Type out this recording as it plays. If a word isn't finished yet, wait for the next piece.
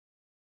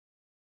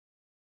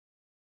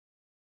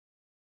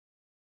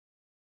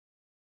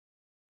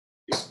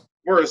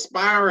for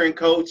aspiring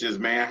coaches,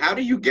 man, how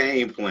do you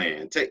game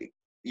plan?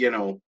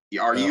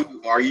 Are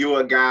Yeah. you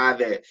a guy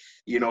that,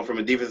 from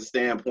a defensive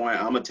standpoint,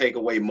 I'm gonna take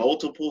away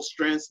multiple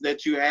strengths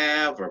that you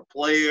have, or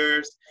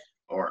players,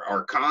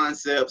 or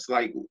concepts?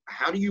 Like,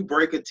 how do you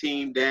break a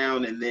team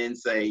down and then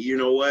say, you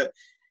know what,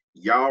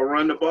 y'all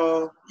run the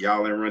ball,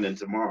 y'all ain't running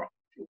tomorrow?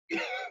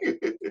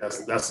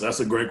 That's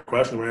a great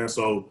question, man.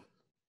 So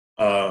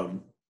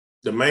um,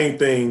 the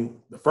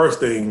first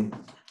thing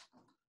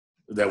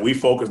that we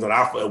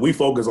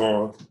focus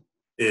on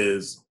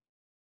is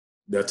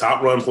their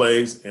top run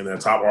plays and their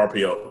top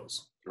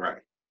RPOs.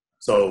 Right.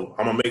 So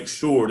I'm gonna make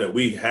sure that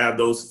we have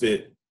those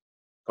fit.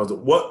 Because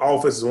what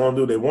offenses want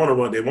to do, they want to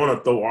run, they want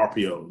to throw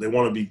RPO. They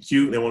want to be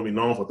cute. They want to be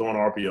known for throwing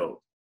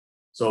RPO.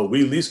 So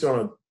we at least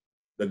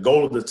the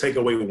goal of the take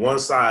away one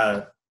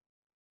side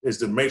is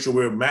to make sure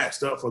we're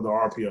matched up for the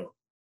RPO.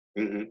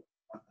 Mm-hmm.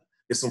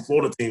 It's some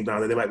Florida teams down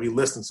there. They might be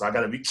listening, so I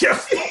got to be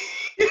careful.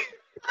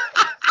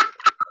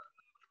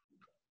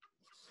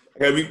 I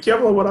got to be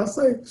careful of what I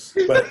say.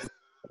 But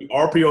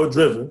RPO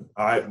driven,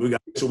 all right, we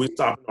got to make sure we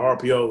stop the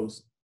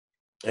RPOs.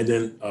 And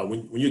then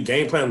when you're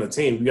game planning the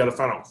team, you got to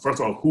find out,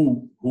 first of all,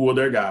 who are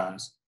their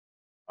guys.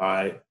 All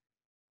right.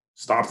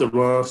 Stop the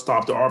run,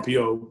 stop the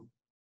RPO.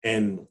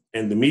 And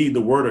to me,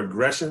 the word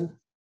aggression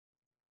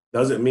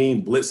doesn't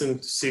mean blitzing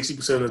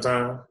 60% of the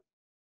time.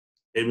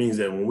 It means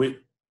that when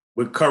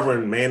we're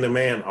covering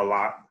man-to-man a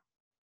lot,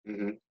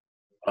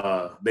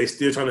 they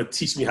still trying to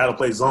teach me how to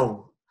play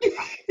zone.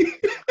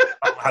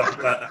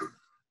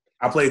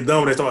 I played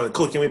dumb. They told me,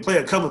 "Coach, can we play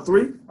a cover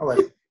 3?" I'm like,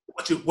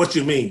 what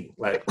you mean?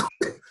 Like,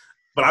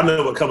 but I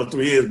know what cover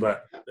 3 is,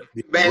 but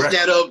match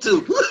that up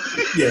too.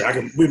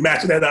 Yeah, we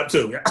matching that up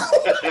too.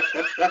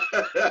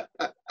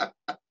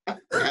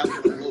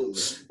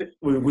 Absolutely.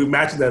 we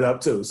matching that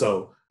up too.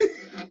 So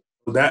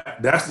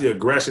that's the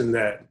aggression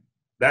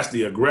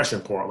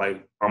part.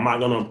 Like, I'm not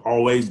gonna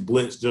always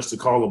blitz just to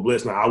call a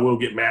blitz. Now I will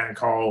get mad and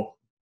call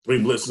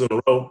 3 blitzes in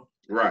a row.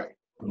 Right.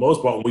 For the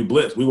most part, when we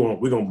blitz,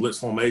 we're gonna blitz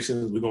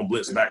formations. We're gonna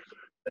blitz back.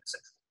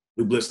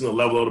 We blitz in the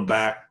level of the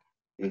back,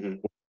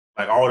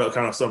 like all that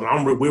kind of stuff.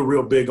 And we're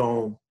real big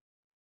on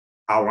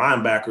our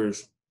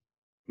linebackers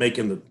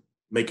making the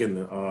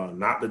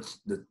not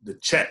the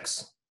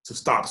checks to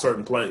stop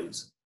certain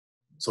plays.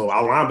 So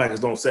our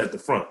linebackers don't set the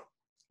front.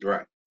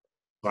 Right.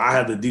 So I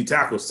have the D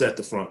tackles set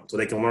the front so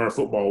they can learn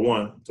football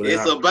one. So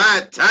it's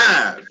about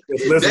time.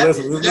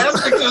 Listen.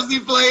 That's because he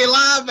played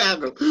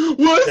linebacker.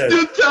 What's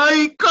the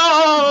tight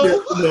call?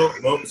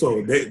 No.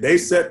 So they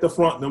set the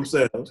front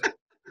themselves,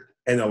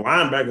 and the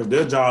linebackers,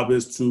 their job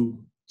is to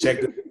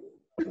check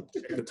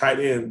the tight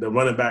end, the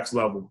running backs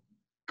level.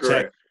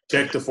 Correct.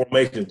 Check the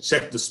formation,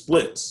 check the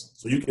splits.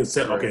 So you can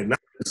set, okay, now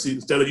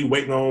instead of you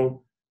waiting on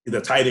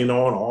either tight end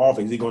on or off,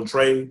 is he going to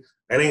trade?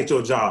 That ain't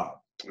your job.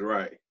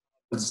 Right.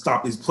 To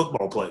stop these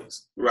football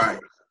plays. Right.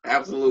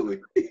 Absolutely.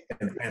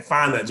 and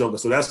find that joker.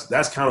 So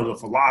that's kind of the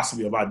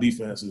philosophy of our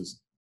defense is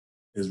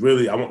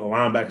really, I want the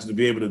linebackers to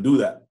be able to do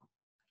that.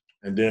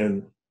 And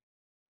then,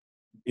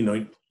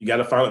 you got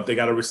to find out if they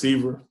got a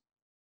receiver.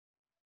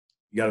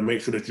 You got to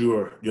make sure that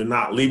you're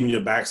not leaving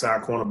your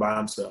backside corner by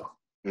himself.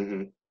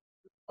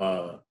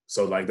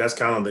 So like that's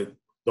kind of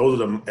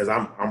those are as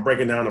I'm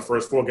breaking down the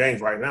first 4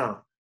 games right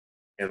now,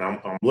 and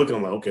I'm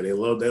looking like, okay, they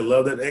love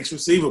that X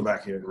receiver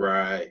back here.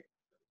 Right.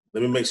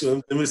 Let me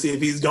see if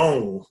he's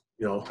gone.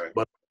 Right.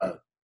 But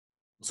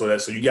so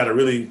you got to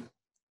really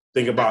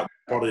think about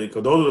part of it,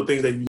 because those are the things that